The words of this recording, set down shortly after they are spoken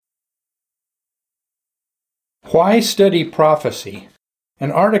Why Study Prophecy?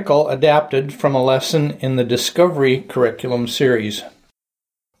 An article adapted from a lesson in the Discovery Curriculum series.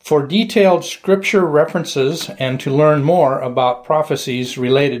 For detailed scripture references and to learn more about prophecies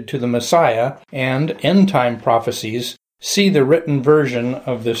related to the Messiah and end-time prophecies, see the written version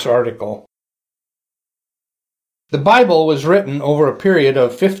of this article. The Bible was written over a period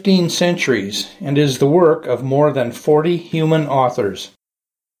of 15 centuries and is the work of more than 40 human authors.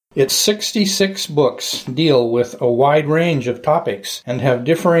 Its 66 books deal with a wide range of topics and have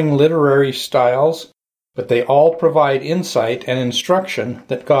differing literary styles, but they all provide insight and instruction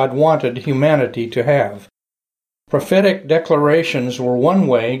that God wanted humanity to have. Prophetic declarations were one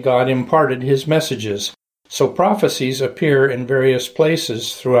way God imparted His messages, so prophecies appear in various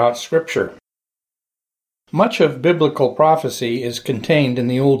places throughout Scripture. Much of biblical prophecy is contained in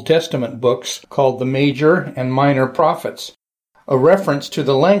the Old Testament books called the Major and Minor Prophets, a reference to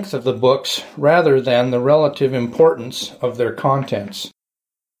the length of the books rather than the relative importance of their contents.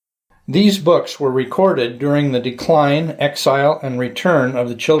 These books were recorded during the decline, exile, and return of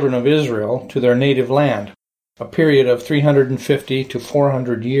the children of Israel to their native land, a period of 350 to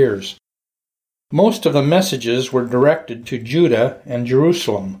 400 years. Most of the messages were directed to Judah and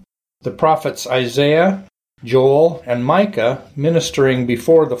Jerusalem. The prophets Isaiah, Joel, and Micah ministering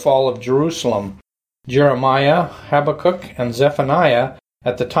before the fall of Jerusalem, Jeremiah, Habakkuk, and Zephaniah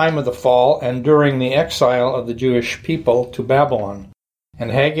at the time of the fall and during the exile of the Jewish people to Babylon, and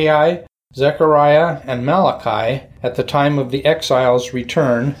Haggai, Zechariah, and Malachi at the time of the exile's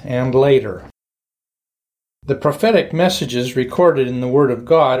return and later. The prophetic messages recorded in the Word of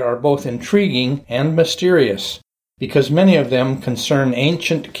God are both intriguing and mysterious, because many of them concern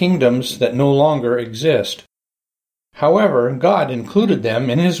ancient kingdoms that no longer exist. However, God included them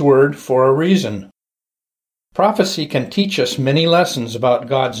in His Word for a reason. Prophecy can teach us many lessons about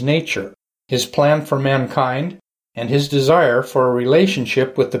God's nature, His plan for mankind, and His desire for a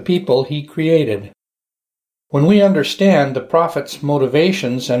relationship with the people He created. When we understand the prophets'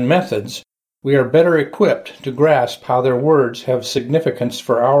 motivations and methods, we are better equipped to grasp how their words have significance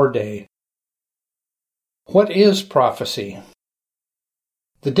for our day. What is prophecy?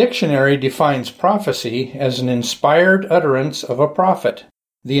 The dictionary defines prophecy as an inspired utterance of a prophet,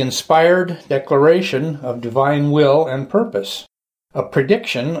 the inspired declaration of divine will and purpose, a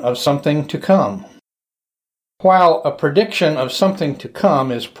prediction of something to come. While a prediction of something to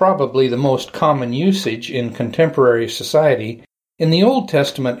come is probably the most common usage in contemporary society, in the Old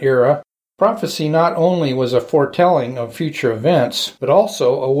Testament era, prophecy not only was a foretelling of future events, but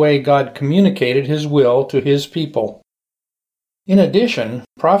also a way God communicated His will to His people. In addition,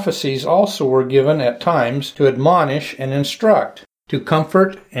 prophecies also were given at times to admonish and instruct, to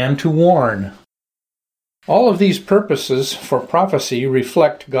comfort and to warn. All of these purposes for prophecy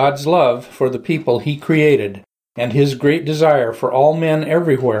reflect God's love for the people He created, and His great desire for all men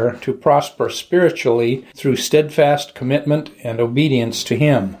everywhere to prosper spiritually through steadfast commitment and obedience to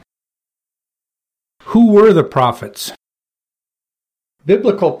Him. Who were the prophets?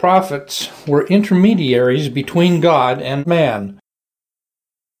 Biblical prophets were intermediaries between God and man.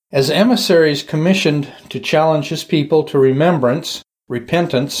 As emissaries commissioned to challenge His people to remembrance,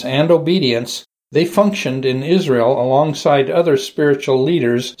 repentance, and obedience, they functioned in Israel alongside other spiritual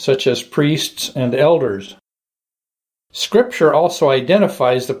leaders such as priests and elders. Scripture also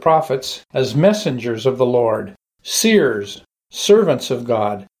identifies the prophets as messengers of the Lord, seers, servants of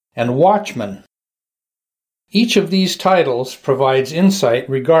God, and watchmen. Each of these titles provides insight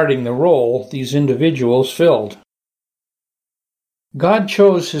regarding the role these individuals filled. God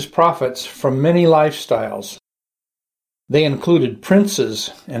chose His prophets from many lifestyles. They included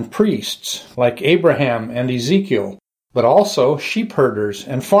princes and priests like Abraham and Ezekiel, but also sheep herders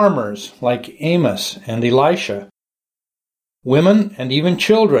and farmers like Amos and Elisha. Women and even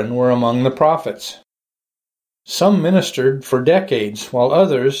children were among the prophets. Some ministered for decades, while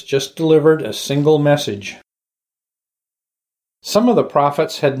others just delivered a single message. Some of the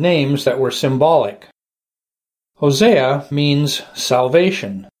prophets had names that were symbolic. Hosea means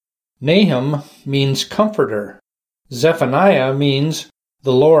salvation. Nahum means comforter. Zephaniah means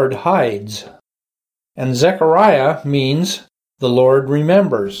the Lord hides. And Zechariah means the Lord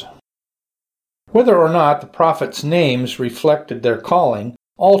remembers. Whether or not the prophets' names reflected their calling,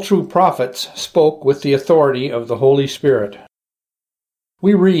 all true prophets spoke with the authority of the Holy Spirit.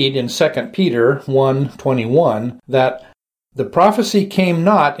 We read in 2 Peter 1:21 that the prophecy came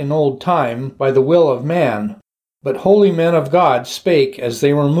not in old time by the will of man, but holy men of God spake as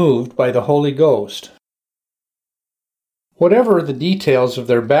they were moved by the Holy Ghost. Whatever the details of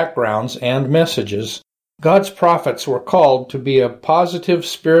their backgrounds and messages, God's prophets were called to be a positive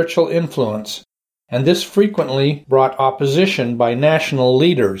spiritual influence and this frequently brought opposition by national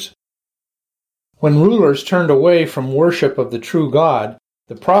leaders. When rulers turned away from worship of the true God,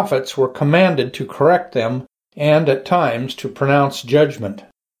 the prophets were commanded to correct them and, at times, to pronounce judgment.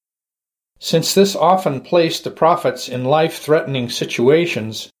 Since this often placed the prophets in life-threatening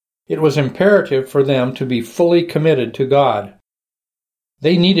situations, it was imperative for them to be fully committed to God.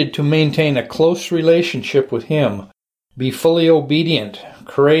 They needed to maintain a close relationship with Him, be fully obedient,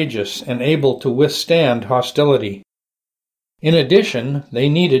 courageous, and able to withstand hostility. In addition, they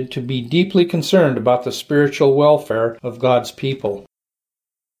needed to be deeply concerned about the spiritual welfare of God's people.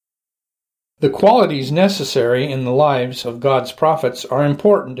 The qualities necessary in the lives of God's prophets are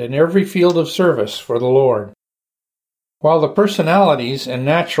important in every field of service for the Lord. While the personalities and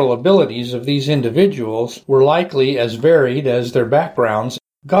natural abilities of these individuals were likely as varied as their backgrounds,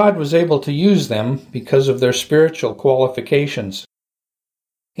 God was able to use them because of their spiritual qualifications.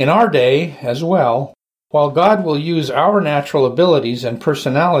 In our day, as well, while God will use our natural abilities and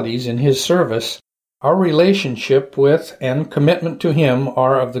personalities in His service, our relationship with and commitment to Him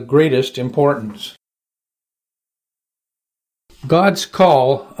are of the greatest importance. God's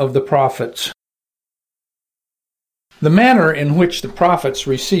call of the prophets. The manner in which the prophets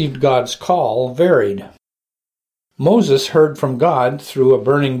received God's call varied. Moses heard from God through a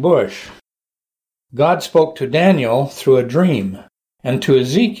burning bush. God spoke to Daniel through a dream, and to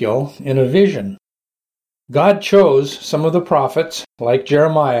Ezekiel in a vision. God chose some of the prophets, like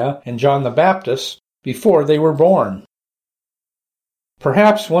Jeremiah and John the Baptist, before they were born.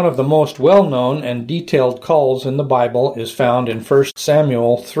 Perhaps one of the most well-known and detailed calls in the Bible is found in 1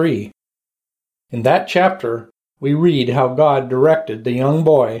 Samuel 3. In that chapter, we read how God directed the young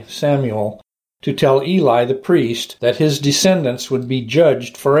boy, Samuel, to tell Eli the priest that his descendants would be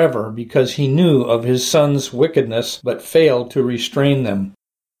judged forever because he knew of his son's wickedness but failed to restrain them.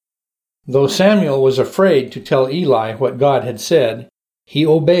 Though Samuel was afraid to tell Eli what God had said, he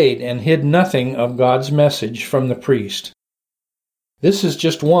obeyed and hid nothing of God's message from the priest. This is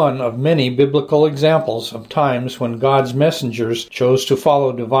just one of many biblical examples of times when God's messengers chose to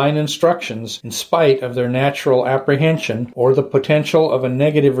follow divine instructions in spite of their natural apprehension or the potential of a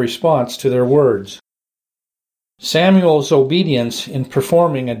negative response to their words. Samuel's obedience in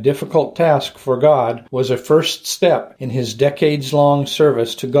performing a difficult task for God was a first step in his decades-long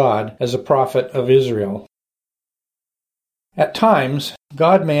service to God as a prophet of Israel. At times,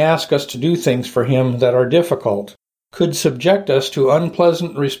 God may ask us to do things for Him that are difficult, could subject us to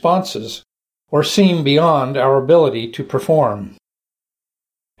unpleasant responses, or seem beyond our ability to perform.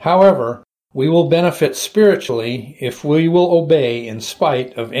 However, we will benefit spiritually if we will obey in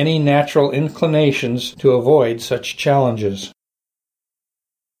spite of any natural inclinations to avoid such challenges.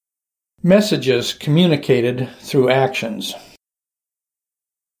 Messages communicated through actions.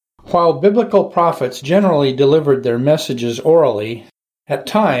 While biblical prophets generally delivered their messages orally, at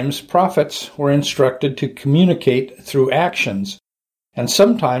times prophets were instructed to communicate through actions, and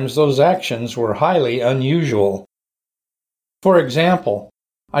sometimes those actions were highly unusual. For example,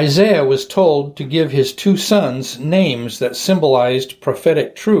 Isaiah was told to give his 2 sons names that symbolized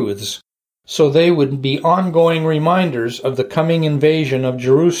prophetic truths, so they would be ongoing reminders of the coming invasion of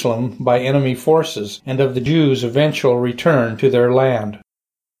Jerusalem by enemy forces and of the Jews' eventual return to their land.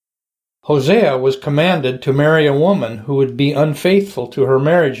 Hosea was commanded to marry a woman who would be unfaithful to her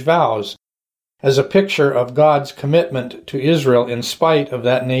marriage vows, as a picture of God's commitment to Israel in spite of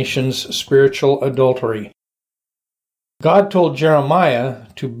that nation's spiritual adultery. God told Jeremiah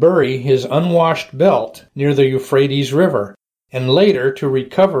to bury his unwashed belt near the Euphrates River, and later to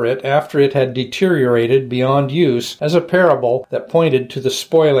recover it after it had deteriorated beyond use as a parable that pointed to the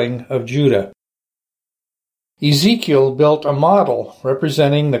spoiling of Judah. Ezekiel built a model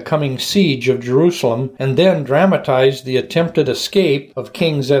representing the coming siege of Jerusalem and then dramatized the attempted escape of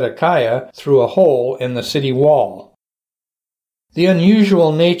King Zedekiah through a hole in the city wall. The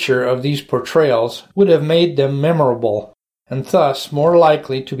unusual nature of these portrayals would have made them memorable, and thus more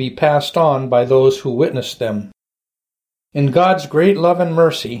likely to be passed on by those who witnessed them. In God's great love and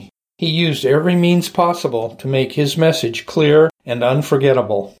mercy, He used every means possible to make His message clear and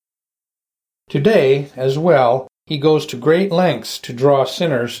unforgettable. Today, as well, He goes to great lengths to draw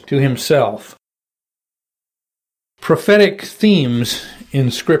sinners to Himself. Prophetic themes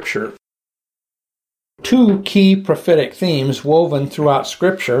in Scripture. 2 key prophetic themes woven throughout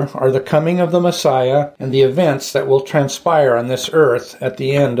Scripture are the coming of the Messiah and the events that will transpire on this earth at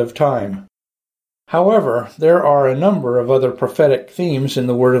the end of time. However, there are a number of other prophetic themes in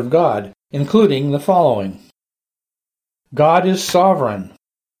the Word of God, including the following. God is sovereign.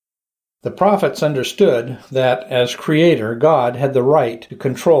 The prophets understood that, as Creator, God had the right to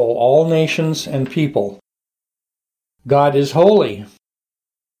control all nations and people. God is holy.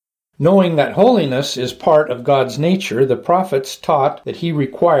 Knowing that holiness is part of God's nature, the prophets taught that He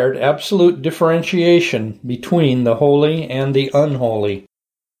required absolute differentiation between the holy and the unholy.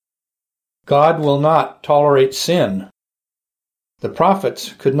 God will not tolerate sin. The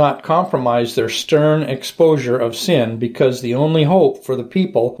prophets could not compromise their stern exposure of sin because the only hope for the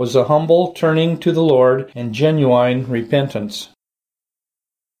people was a humble turning to the Lord and genuine repentance.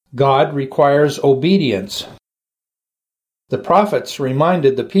 God requires obedience. The prophets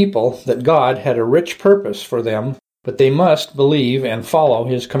reminded the people that God had a rich purpose for them, but they must believe and follow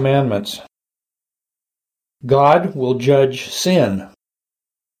His commandments. God will judge sin.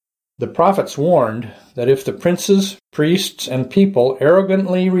 The prophets warned that if the princes, priests, and people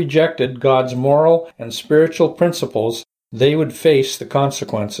arrogantly rejected God's moral and spiritual principles, they would face the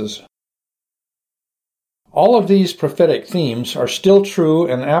consequences. All of these prophetic themes are still true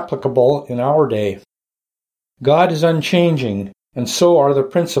and applicable in our day. God is unchanging, and so are the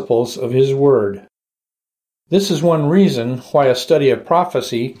principles of His Word. This is one reason why a study of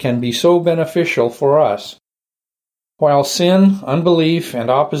prophecy can be so beneficial for us. While sin, unbelief, and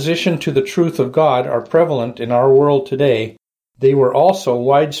opposition to the truth of God are prevalent in our world today, they were also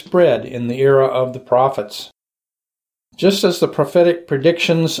widespread in the era of the prophets. Just as the prophetic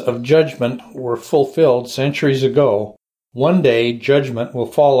predictions of judgment were fulfilled centuries ago, one day judgment will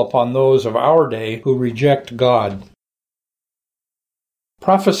fall upon those of our day who reject God.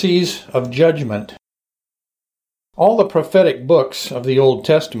 Prophecies of judgment. All the prophetic books of the Old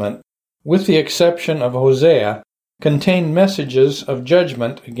Testament, with the exception of Hosea, contain messages of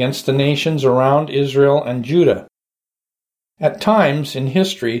judgment against the nations around Israel and Judah. At times in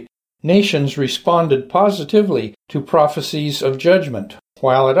history, nations responded positively to prophecies of judgment,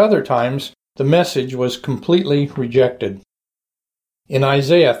 while at other times the message was completely rejected. In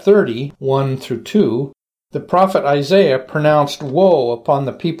Isaiah 30, 1-2, the prophet Isaiah pronounced woe upon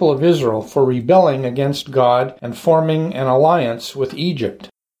the people of Israel for rebelling against God and forming an alliance with Egypt.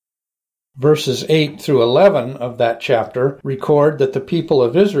 Verses 8-11 of that chapter record that the people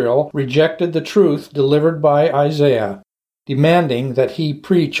of Israel rejected the truth delivered by Isaiah, demanding that he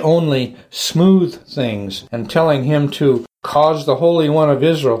preach only smooth things and telling him to cause the Holy One of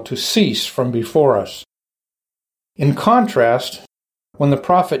Israel to cease from before us. In contrast, when the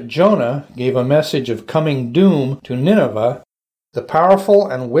prophet Jonah gave a message of coming doom to Nineveh, the powerful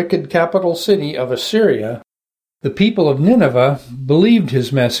and wicked capital city of Assyria, the people of Nineveh believed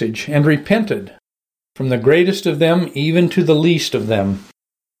his message and repented, from the greatest of them even to the least of them.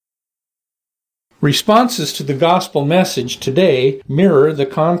 Responses to the gospel message today mirror the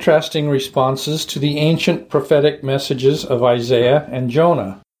contrasting responses to the ancient prophetic messages of Isaiah and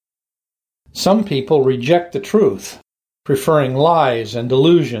Jonah. Some people reject the truth, preferring lies and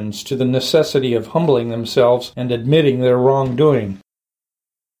delusions to the necessity of humbling themselves and admitting their wrongdoing.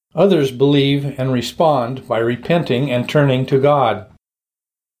 Others believe and respond by repenting and turning to God.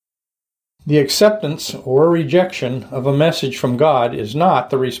 The acceptance or rejection of a message from God is not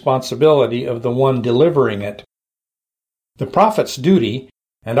the responsibility of the one delivering it. The prophet's duty,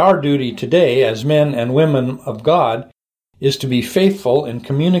 and our duty today as men and women of God, is to be faithful in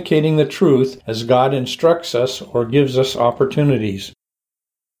communicating the truth as God instructs us or gives us opportunities.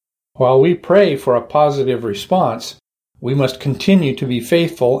 While we pray for a positive response, we must continue to be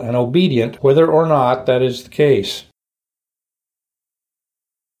faithful and obedient whether or not that is the case.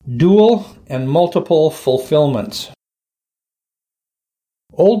 Dual and multiple fulfillments.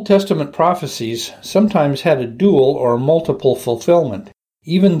 Old Testament prophecies sometimes had a dual or multiple fulfillment,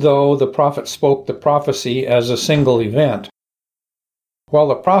 even though the prophet spoke the prophecy as a single event. While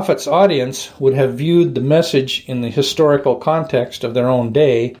the prophet's audience would have viewed the message in the historical context of their own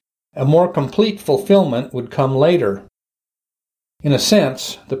day, a more complete fulfillment would come later. In a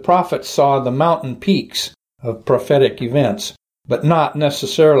sense, the prophet saw the mountain peaks of prophetic events, but not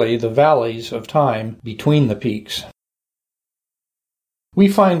necessarily the valleys of time between the peaks. We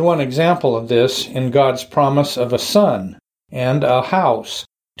find one example of this in God's promise of a son and a house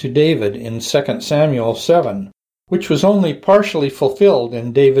to David in 2 Samuel 7, which was only partially fulfilled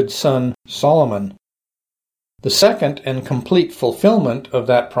in David's son Solomon. The second and complete fulfillment of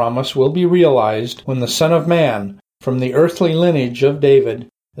that promise will be realized when the Son of Man, from the earthly lineage of David,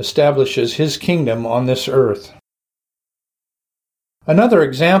 establishes his kingdom on this earth. Another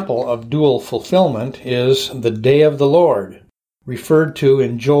example of dual fulfillment is the Day of the Lord, referred to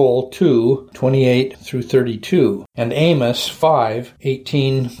in Joel 2:28-32 and Amos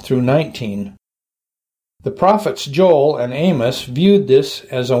 5:18-19. The prophets Joel and Amos viewed this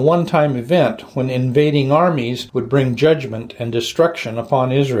as a one-time event when invading armies would bring judgment and destruction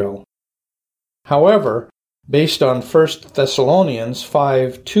upon Israel. However, based on 1 Thessalonians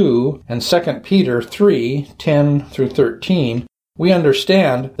 5:2 and 2 Peter 3:10 through 13, we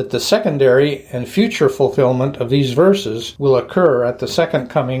understand that the secondary and future fulfillment of these verses will occur at the second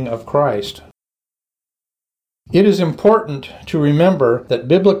coming of Christ. It is important to remember that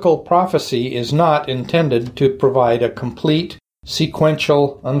biblical prophecy is not intended to provide a complete,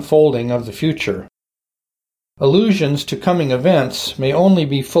 sequential unfolding of the future. Allusions to coming events may only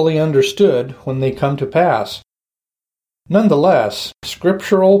be fully understood when they come to pass. Nonetheless,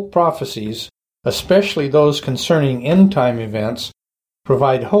 scriptural prophecies, especially those concerning end-time events,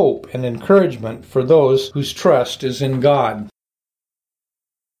 provide hope and encouragement for those whose trust is in God.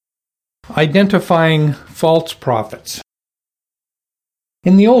 Identifying false prophets.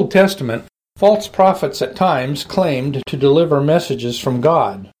 In the Old Testament, false prophets at times claimed to deliver messages from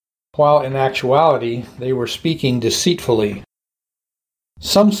God, while in actuality they were speaking deceitfully.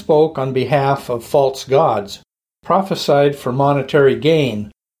 Some spoke on behalf of false gods, prophesied for monetary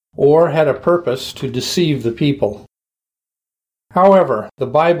gain, or had a purpose to deceive the people. However, the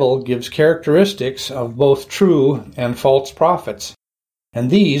Bible gives characteristics of both true and false prophets, and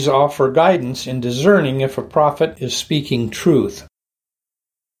these offer guidance in discerning if a prophet is speaking truth.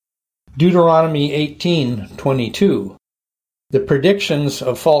 Deuteronomy 18:22. The predictions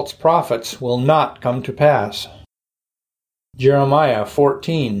of false prophets will not come to pass. Jeremiah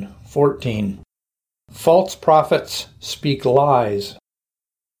 14:14. False prophets speak lies.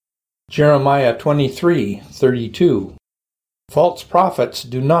 Jeremiah 23:32. False prophets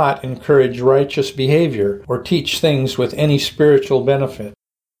do not encourage righteous behavior or teach things with any spiritual benefit.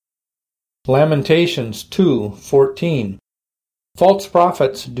 Lamentations 2:14. False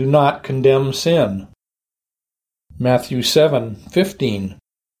prophets do not condemn sin. Matthew 7:15.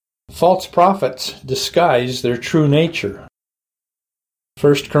 False prophets disguise their true nature.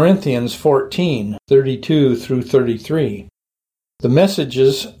 1 Corinthians 14:32 through 33. The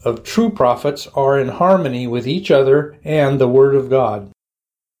messages of true prophets are in harmony with each other and the Word of God.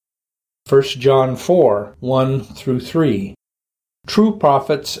 1 John 4:1 through 3. True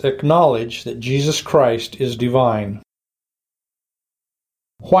prophets acknowledge that Jesus Christ is divine.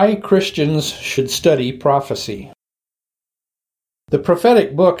 Why Christians should study prophecy. The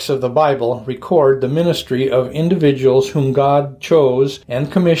prophetic books of the Bible record the ministry of individuals whom God chose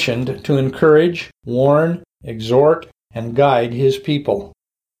and commissioned to encourage, warn, exhort, and guide His people.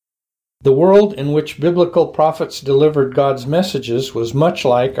 The world in which biblical prophets delivered God's messages was much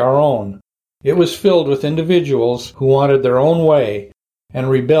like our own. It was filled with individuals who wanted their own way and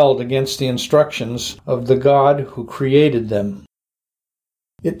rebelled against the instructions of the God who created them.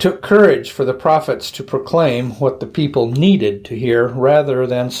 It took courage for the prophets to proclaim what the people needed to hear rather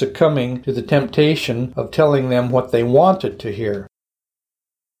than succumbing to the temptation of telling them what they wanted to hear.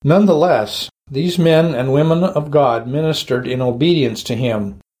 Nonetheless, these men and women of God ministered in obedience to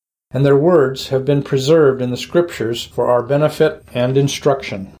Him, and their words have been preserved in the Scriptures for our benefit and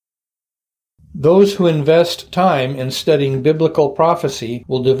instruction. Those who invest time in studying biblical prophecy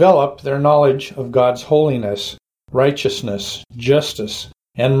will develop their knowledge of God's holiness, righteousness, justice,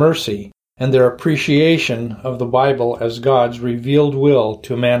 and mercy, and their appreciation of the Bible as God's revealed will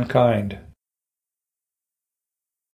to mankind.